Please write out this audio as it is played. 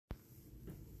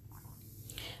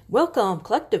Welcome,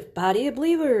 collective body of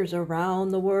believers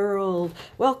around the world.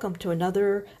 Welcome to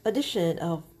another edition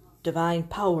of Divine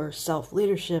Power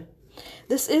Self-Leadership.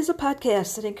 This is a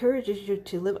podcast that encourages you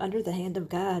to live under the hand of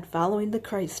God, following the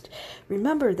Christ.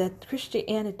 Remember that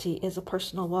Christianity is a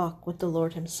personal walk with the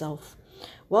Lord Himself.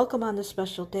 Welcome on this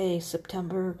special day,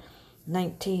 September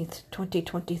 19th,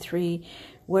 2023,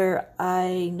 where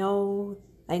I know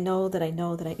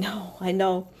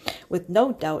with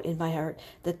no doubt in my heart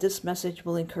that this message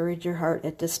will encourage your heart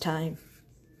at this time.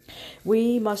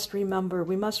 We must remember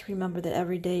that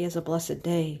every day is a blessed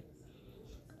day.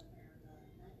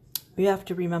 We have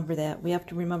to remember that. We have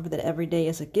to remember that every day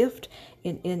is a gift,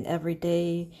 and in every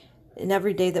day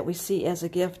that we see as a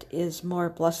gift is more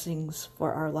blessings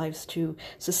for our lives to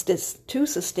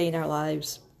sustain our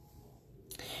lives.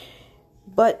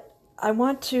 But I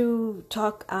want to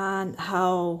talk on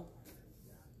how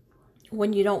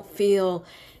when you don't feel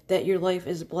that your life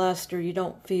is blessed, or you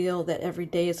don't feel that every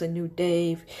day is a new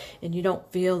day, and you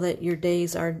don't feel that your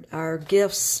days are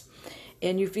gifts,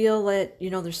 and you feel that,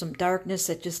 there's some darkness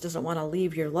that just doesn't want to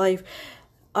leave your life,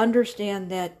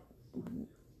 understand that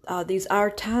these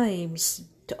are times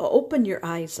to open your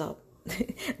eyes up.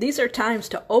 These are times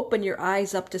to open your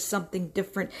eyes up to something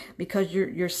different, because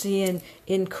you're seeing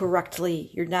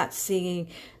incorrectly. You're not seeing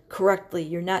correctly.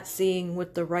 You're not seeing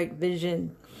with the right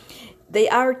vision. They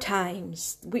are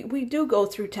times. We do go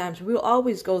through times. We will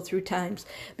always go through times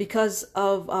because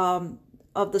of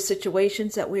the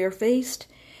situations that we are faced.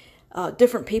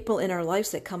 Different people in our lives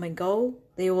that come and go.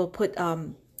 They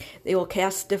will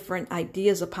cast different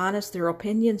ideas upon us, their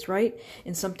opinions, right?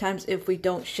 And sometimes if we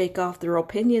don't shake off their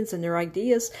opinions and their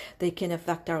ideas, they can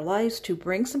affect our lives to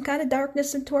bring some kind of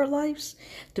darkness into our lives,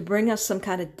 to bring us some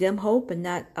kind of dim hope and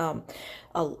not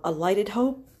a lighted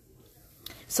hope.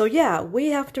 So yeah, we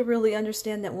have to really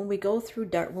understand that when we go through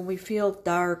dark, when we feel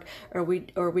dark, or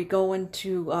we go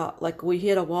into like we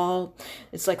hit a wall.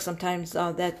 It's like sometimes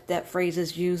that phrase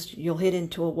is used. You'll hit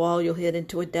into a wall. You'll hit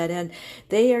into a dead end.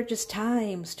 They are just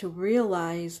times to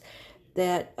realize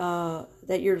that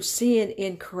that you're seeing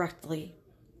incorrectly.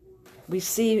 We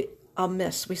see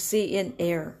amiss. We see in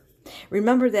error.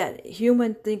 Remember that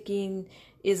human thinking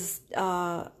is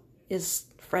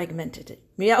fragmented.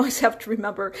 We always have to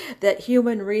remember that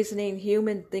human reasoning,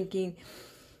 human thinking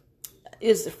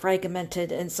is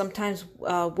fragmented. And sometimes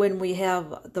when we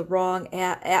have the wrong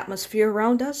atmosphere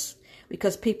around us,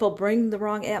 because people bring the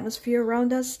wrong atmosphere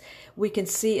around us, we can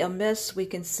see amiss, we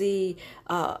can see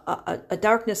a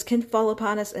darkness can fall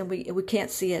upon us, and we can't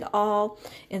see it all.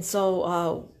 And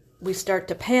so we start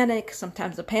to panic.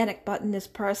 Sometimes the panic button is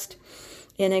pressed,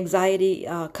 and anxiety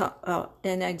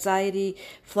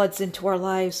floods into our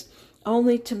lives,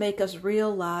 only to make us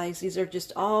realize these are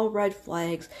just all red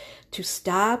flags to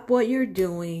stop what you're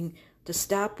doing,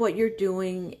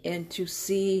 and to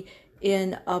see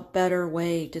in a better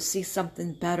way, to see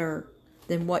something better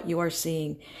than what you are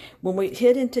seeing. When we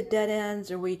hit into dead ends,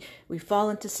 or we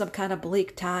fall into some kind of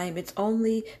bleak time, it's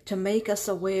only to make us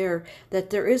aware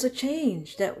that there is a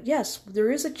change, that yes,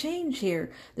 there is a change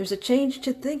here. There's a change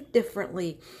to think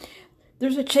differently.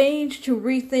 There's a change to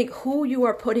rethink who you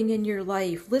are putting in your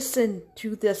life. Listen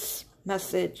to this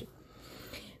message.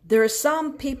 There are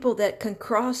some people that can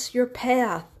cross your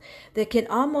path that can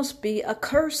almost be a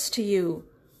curse to you.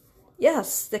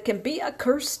 Yes, that can be a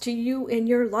curse to you in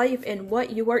your life and what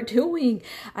you are doing.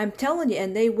 I'm telling you,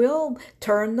 and they will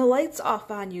turn the lights off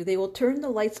on you. They will turn the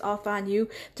lights off on you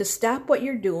to stop what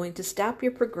you're doing, to stop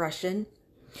your progression.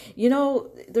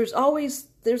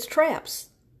 There's traps.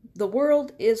 The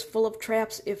world is full of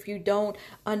traps if you don't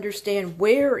understand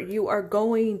where you are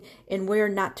going and where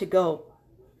not to go.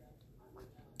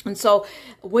 And so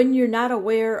when you're not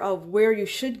aware of where you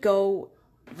should go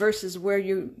versus where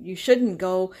you shouldn't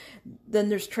go, then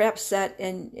there's traps set,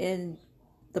 and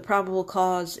the probable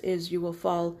cause is you will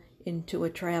fall into a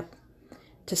trap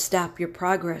to stop your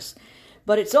progress.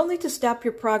 But it's only to stop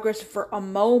your progress for a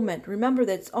moment. Remember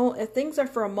that things are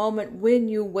for a moment when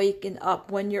you waken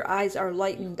up, when your eyes are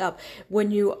lightened up,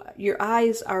 when your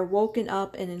eyes are woken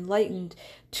up and enlightened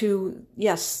to,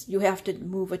 yes, you have to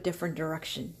move a different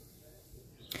direction.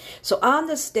 So on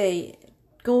this day,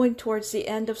 going towards the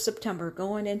end of September,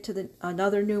 going into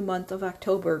another new month of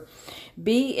October,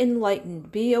 be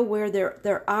enlightened, be aware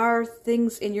there are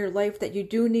things in your life that you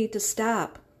do need to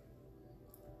stop.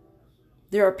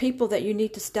 There are people that you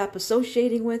need to stop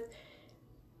associating with.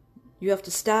 You have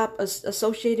to stop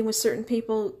associating with certain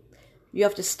people. You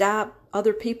have to stop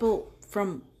other people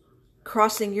from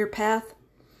crossing your path,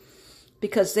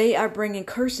 because they are bringing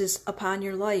curses upon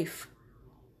your life.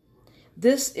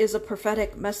 This is a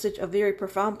prophetic message, a very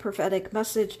profound prophetic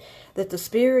message that the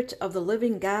Spirit of the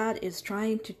living God is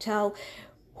trying to tell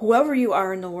whoever you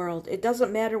are in the world. It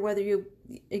doesn't matter whether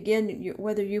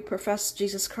whether you profess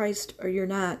Jesus Christ or you're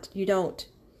not. You don't.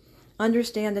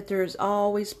 Understand that there's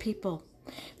always people.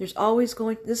 There's always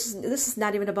this is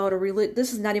not even about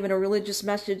this is not even a religious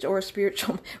message or a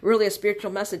spiritual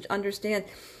message. Understand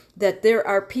that there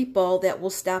are people that will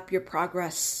stop your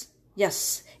progress.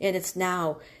 Yes, and it's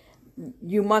now.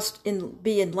 You must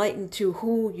be enlightened to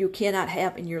who you cannot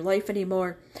have in your life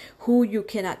anymore, who you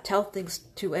cannot tell things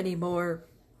to anymore,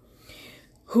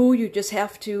 who you just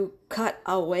have to cut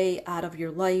away out of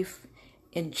your life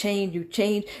and change. You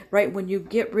change, right? When you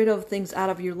get rid of things out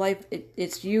of your life,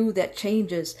 it's you that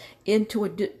changes into a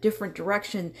different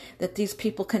direction that these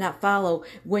people cannot follow.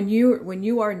 When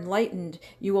you are enlightened,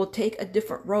 you will take a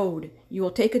different road. You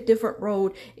will take a different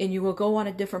road, and you will go on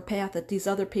a different path that these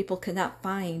other people cannot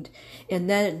find. And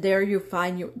then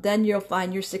you'll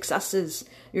find your successes.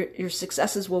 Your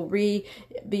successes will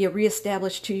be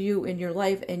reestablished to you in your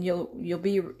life, and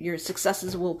your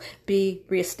successes will be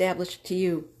reestablished to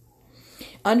you.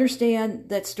 Understand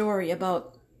that story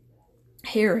about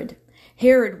Herod.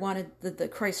 Herod wanted the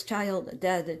Christ child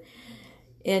dead,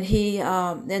 and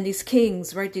and these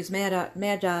kings, right? These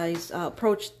magi's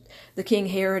approached the king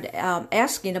Herod,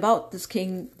 asking about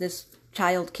this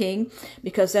child king,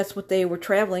 because that's what they were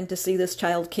traveling to see, this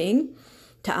child king,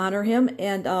 to honor him.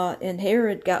 And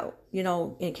Herod got,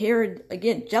 and Herod,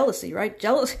 again, jealousy, right?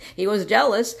 He was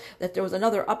jealous that there was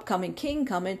another upcoming king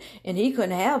coming, and he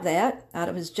couldn't have that out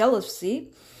of his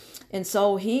jealousy. And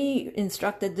so he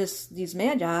instructed these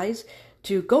magi's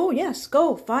to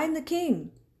go find the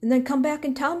king, and then come back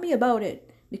and tell me about it.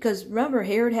 Because remember,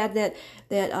 Herod had that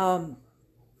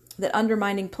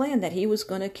undermining plan that he was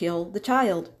going to kill the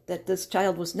child, that this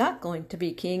child was not going to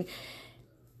be king.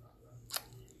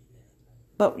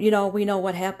 But, we know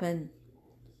what happened.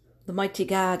 The mighty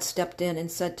God stepped in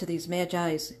and said to these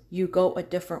magi's, you go a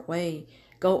different way.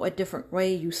 Go a different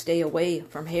way. You stay away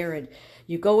from Herod.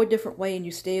 You go a different way and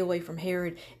you stay away from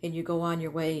Herod, and you go on your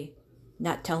way,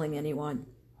 not telling anyone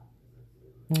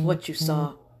what you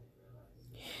saw.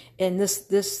 And this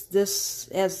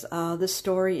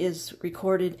story is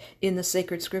recorded in the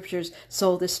sacred scriptures,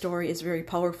 so this story is very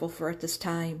powerful for at this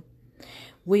time.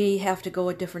 We have to go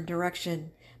a different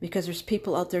direction, because there's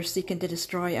people out there seeking to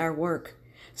destroy our work,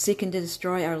 seeking to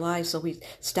destroy our lives, so we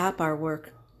stop our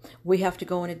work. We have to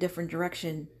go in a different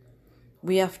direction.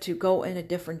 We have to go in a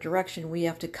different direction. We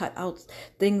have to cut out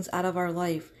things out of our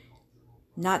life,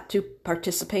 not to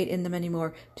participate in them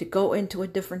anymore, to go into a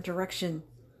different direction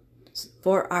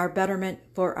for our betterment,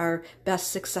 for our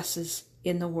best successes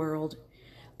in the world.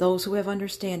 Those who have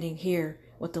understanding hear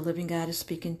what the living God is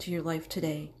speaking to your life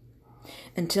today.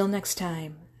 Until next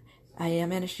time, I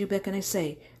am Anna Schubek, and I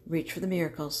say, reach for the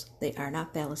miracles. They are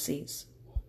not fallacies.